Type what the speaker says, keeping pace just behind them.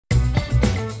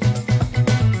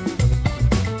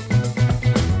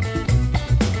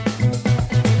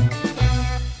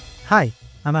Hi,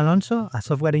 I'm Alonso, a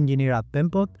software engineer at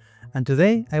Penpot, and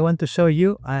today I want to show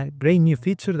you a great new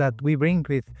feature that we bring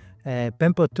with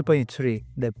Penpot 2.3,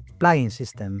 the plugin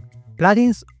system.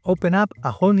 Plugins open up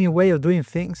a whole new way of doing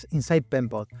things inside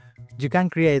Penpot. You can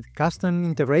create custom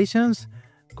integrations,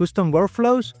 custom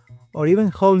workflows, or even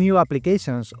whole new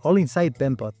applications all inside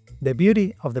Penpot. The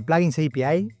beauty of the plugins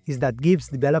API is that it gives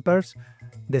developers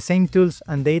the same tools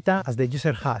and data as the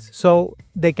user has, so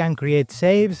they can create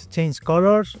saves, change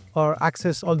colors, or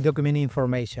access all document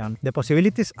information. The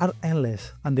possibilities are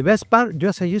endless, and the best part, you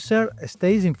as a user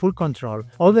stays in full control.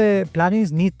 All the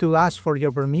plugins need to ask for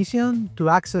your permission to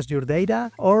access your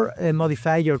data or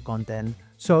modify your content.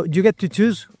 So you get to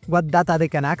choose what data they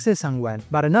can access and when.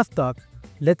 But enough talk,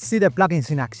 let's see the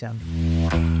plugins in action.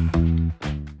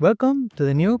 Welcome to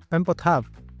the new Penpot Hub.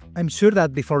 I'm sure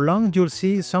that before long you'll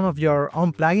see some of your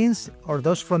own plugins or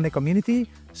those from the community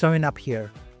showing up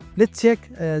here. Let's check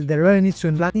the Revenue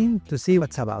plugin to see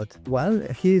what's about. Well,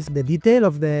 here's the detail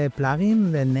of the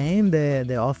plugin, the name,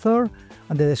 the author,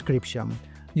 and the description.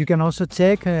 You can also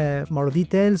check more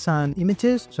details and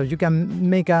images, so you can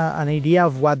make an idea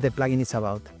of what the plugin is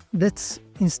about. Let's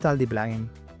install the plugin.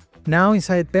 Now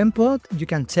inside Penpot, you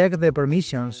can check the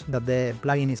permissions that the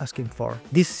plugin is asking for.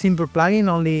 This simple plugin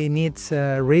only needs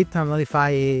read and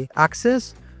modify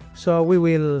access, so we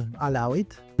will allow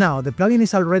it. Now, the plugin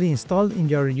is already installed in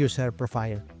your user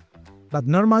profile. But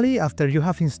normally, after you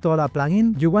have installed a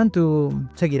plugin, you want to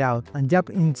check it out and jump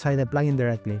inside the plugin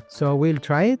directly. So we'll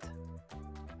try it.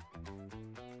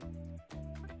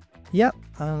 Yep,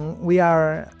 we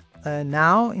are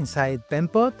now inside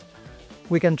Penpot.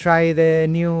 We can try the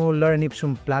new Lorem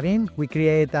Ipsum plugin. We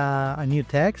create a new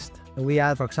text. We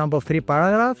add, for example, 3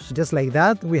 paragraphs. Just like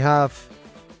that, we have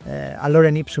a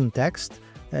Lorem Ipsum text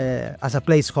as a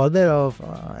placeholder of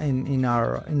in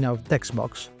our text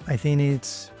box. I think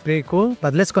it's pretty cool,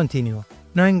 but let's continue.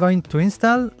 Now I'm going to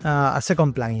install a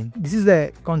second plugin. This is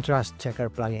the contrast checker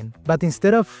plugin. But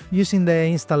instead of using the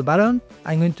install button,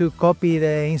 I'm going to copy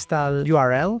the install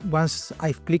URL. Once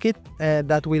I click it,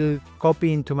 that will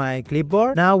copy into my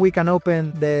clipboard. Now we can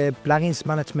open the plugins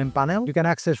management panel. You can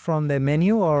access from the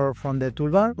menu or from the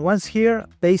toolbar. Once here,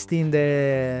 paste in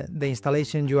the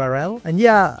installation URL. And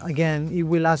yeah, again, it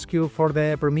will ask you for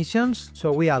the permissions,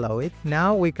 so we allow it.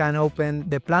 Now we can open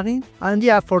the plugin. And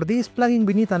yeah, for this plugin,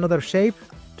 we need another shape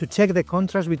to check the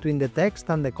contrast between the text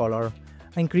and the color.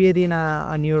 I'm creating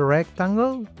a new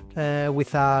rectangle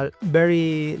with a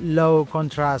very low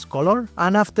contrast color.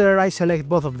 And after I select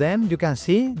both of them, you can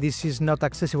see this is not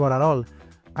accessible at all.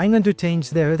 I'm going to change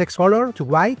the text color to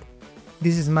white.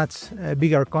 This is much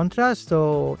bigger contrast,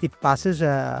 so it passes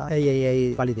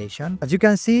AAA validation. As you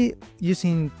can see,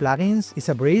 using plugins is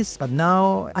a breeze, but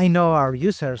now I know our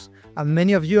users, and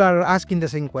many of you are asking the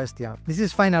same question. This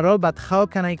is fine at all, but how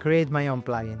can I create my own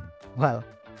plugin? Well,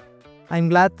 I'm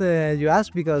glad you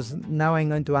asked, because now I'm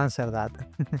going to answer that.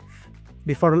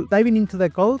 Before diving into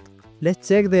the code, let's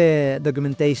check the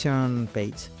documentation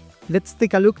page. Let's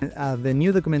take a look at the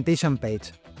new documentation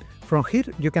page. From here,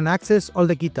 you can access all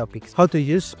the key topics, how to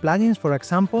use plugins, for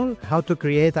example, how to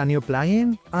create a new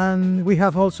plugin, and we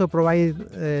have also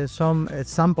provided some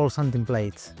samples and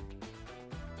templates.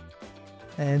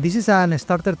 This is a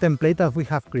starter template that we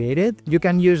have created. You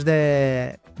can use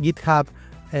the GitHub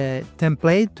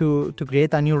template to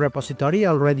create a new repository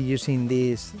already using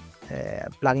this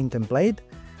plugin template.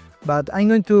 But I'm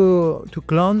going to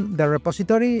clone the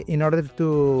repository in order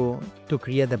to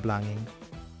create the plugin.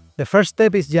 The first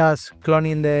step is just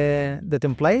cloning the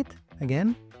template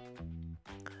again.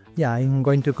 Yeah, I'm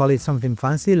going to call it something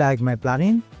fancy like my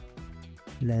plugin.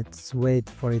 Let's wait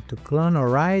for it to clone. All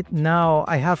right, now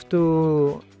I have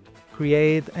to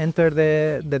enter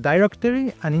the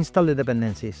directory and install the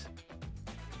dependencies.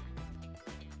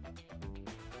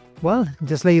 Well,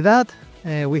 just like that,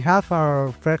 we have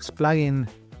our first plugin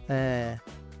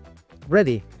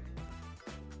ready.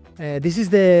 This is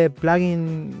the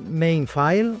plugin main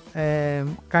file,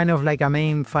 kind of like a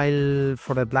main file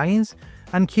for the plugins.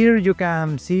 And here you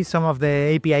can see some of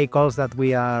the API calls that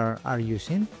we are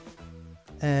using.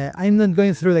 I'm not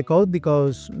going through the code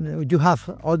because you have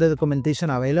all the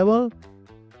documentation available,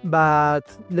 but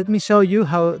let me show you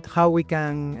how we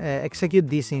can execute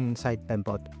this inside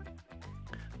Penpot.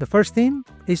 The first thing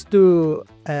is to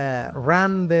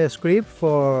run the script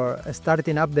for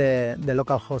starting up the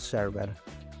localhost server.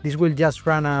 This will just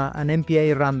run an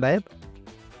npm run web.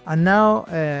 And now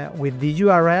with the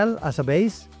URL as a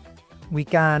base, we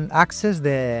can access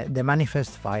the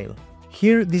manifest file.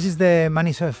 Here, this is the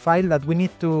manifest file that we need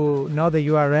to know the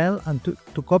URL and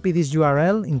to copy this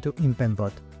URL in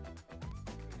Penpot.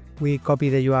 We copy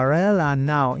the URL, and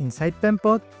now inside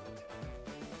Penpot,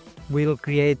 We'll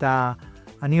create a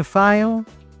new file,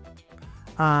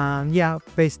 and yeah,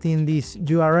 paste in this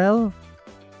URL,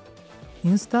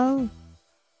 install.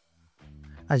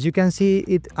 As you can see,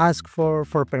 it asks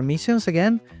for permissions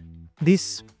again.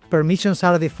 These permissions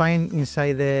are defined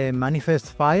inside the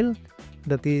manifest file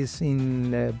that is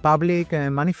in the public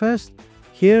manifest.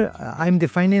 Here I'm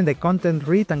defining the content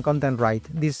read and content write.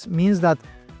 This means that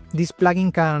this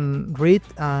plugin can read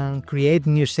and create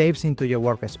new shapes into your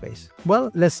workspace. Well,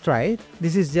 let's try it.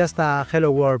 This is just a Hello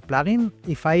World plugin.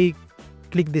 If I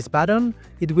click this button,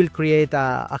 it will create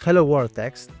a Hello World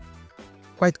text.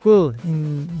 Quite cool.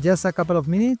 In just a couple of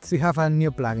minutes, we have a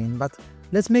new plugin, but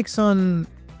let's make some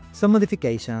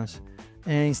modifications.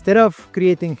 Instead of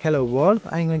creating Hello World,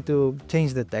 I'm going to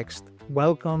change the text.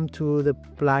 Welcome to the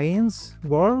plugins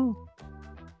world.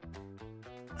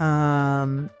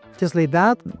 Just like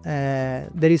that,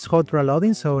 there is hot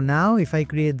reloading. So now if I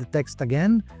create the text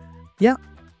again, yeah,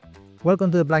 welcome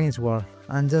to the plugins world.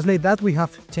 And just like that, we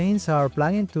have changed our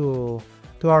plugin to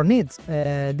our needs.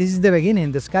 This is the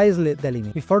beginning, the sky is the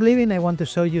limit. Before leaving, I want to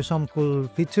show you some cool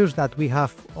features that we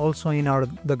have also in our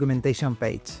documentation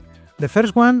page. The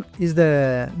first one is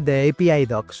the API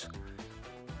docs.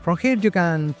 From here you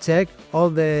can check all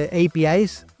the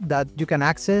APIs that you can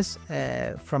access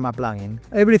from a plugin.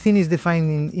 Everything is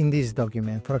defined in this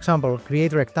document. For example,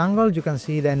 create rectangle, you can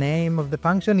see the name of the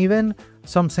function, even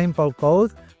some sample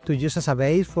code to use as a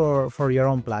base for your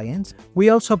own plugins. We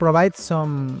also provide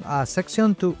some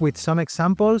section with some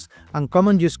examples and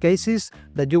common use cases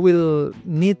that you will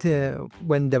need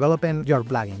when developing your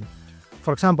plugin.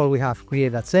 For example, we have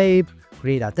create a shape,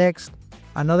 create a text,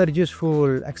 and other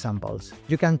useful examples.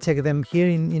 You can check them here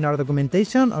in our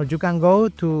documentation, or you can go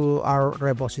to our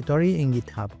repository in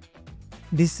GitHub.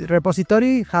 This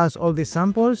repository has all these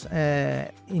samples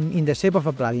in the shape of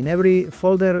a plugin. Every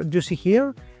folder you see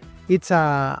here, it's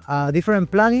a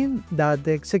different plugin that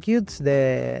executes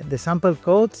the sample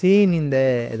code seen in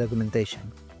the documentation.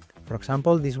 For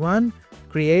example, this one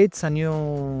creates a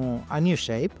new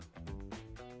shape.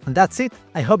 And that's it.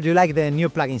 I hope you like the new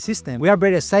plugin system. We are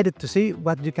very excited to see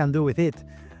what you can do with it.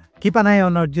 Keep an eye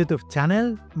on our YouTube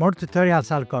channel. More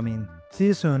tutorials are coming. See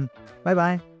you soon. Bye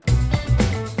bye.